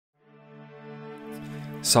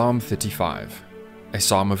Psalm 35, a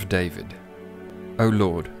Psalm of David. O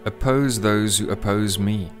Lord, oppose those who oppose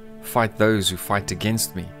me, fight those who fight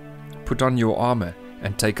against me. Put on your armor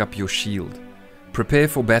and take up your shield. Prepare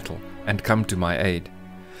for battle and come to my aid.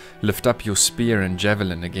 Lift up your spear and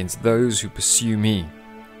javelin against those who pursue me.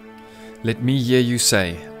 Let me hear you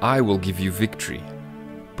say, I will give you victory.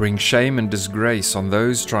 Bring shame and disgrace on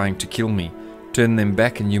those trying to kill me. Turn them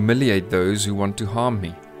back and humiliate those who want to harm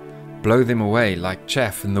me. Blow them away like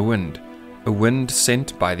chaff in the wind, a wind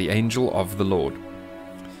sent by the angel of the Lord.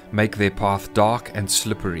 Make their path dark and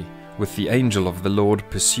slippery, with the angel of the Lord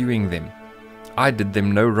pursuing them. I did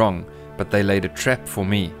them no wrong, but they laid a trap for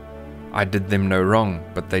me. I did them no wrong,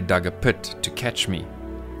 but they dug a pit to catch me.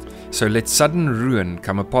 So let sudden ruin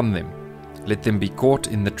come upon them. Let them be caught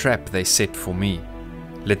in the trap they set for me.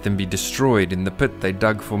 Let them be destroyed in the pit they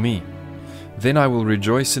dug for me. Then I will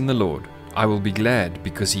rejoice in the Lord. I will be glad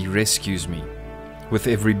because he rescues me. With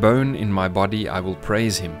every bone in my body I will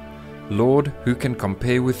praise him. Lord, who can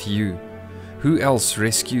compare with you? Who else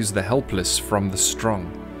rescues the helpless from the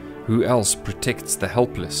strong? Who else protects the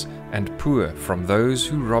helpless and poor from those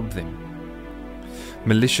who rob them?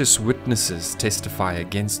 Malicious witnesses testify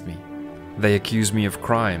against me. They accuse me of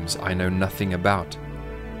crimes I know nothing about.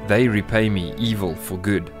 They repay me evil for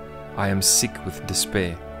good. I am sick with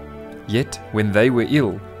despair. Yet when they were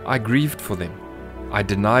ill, I grieved for them. I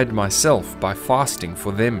denied myself by fasting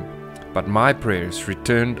for them, but my prayers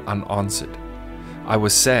returned unanswered. I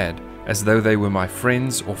was sad, as though they were my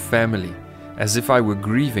friends or family, as if I were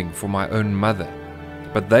grieving for my own mother.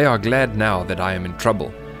 But they are glad now that I am in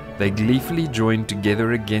trouble. They gleefully join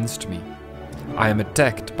together against me. I am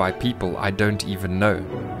attacked by people I don't even know.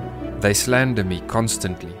 They slander me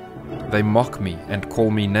constantly. They mock me and call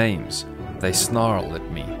me names. They snarl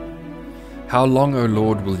at me. How long, O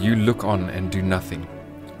Lord, will you look on and do nothing?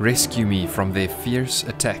 Rescue me from their fierce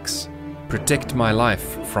attacks. Protect my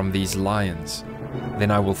life from these lions.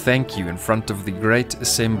 Then I will thank you in front of the great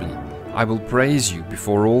assembly. I will praise you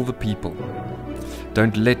before all the people.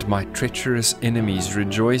 Don't let my treacherous enemies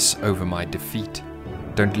rejoice over my defeat.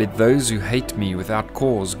 Don't let those who hate me without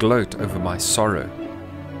cause gloat over my sorrow.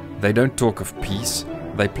 They don't talk of peace.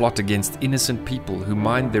 They plot against innocent people who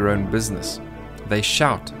mind their own business. They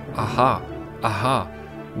shout, Aha! Aha!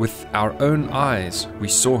 With our own eyes we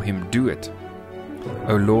saw him do it.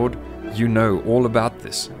 O Lord, you know all about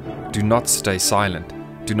this. Do not stay silent.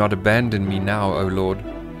 Do not abandon me now, O Lord.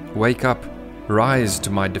 Wake up, rise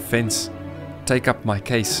to my defense. Take up my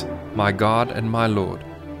case, my God and my Lord.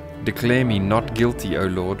 Declare me not guilty, O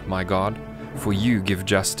Lord, my God, for you give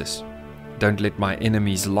justice. Don't let my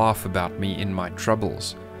enemies laugh about me in my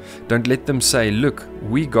troubles. Don't let them say, Look,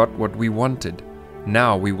 we got what we wanted.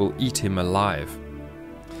 Now we will eat him alive.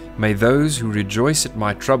 May those who rejoice at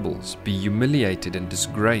my troubles be humiliated and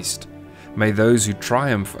disgraced. May those who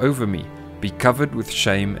triumph over me be covered with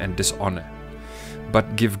shame and dishonor.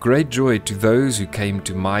 But give great joy to those who came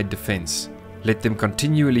to my defense. Let them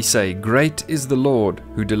continually say, Great is the Lord,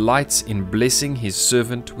 who delights in blessing his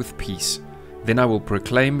servant with peace. Then I will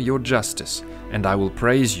proclaim your justice, and I will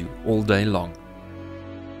praise you all day long.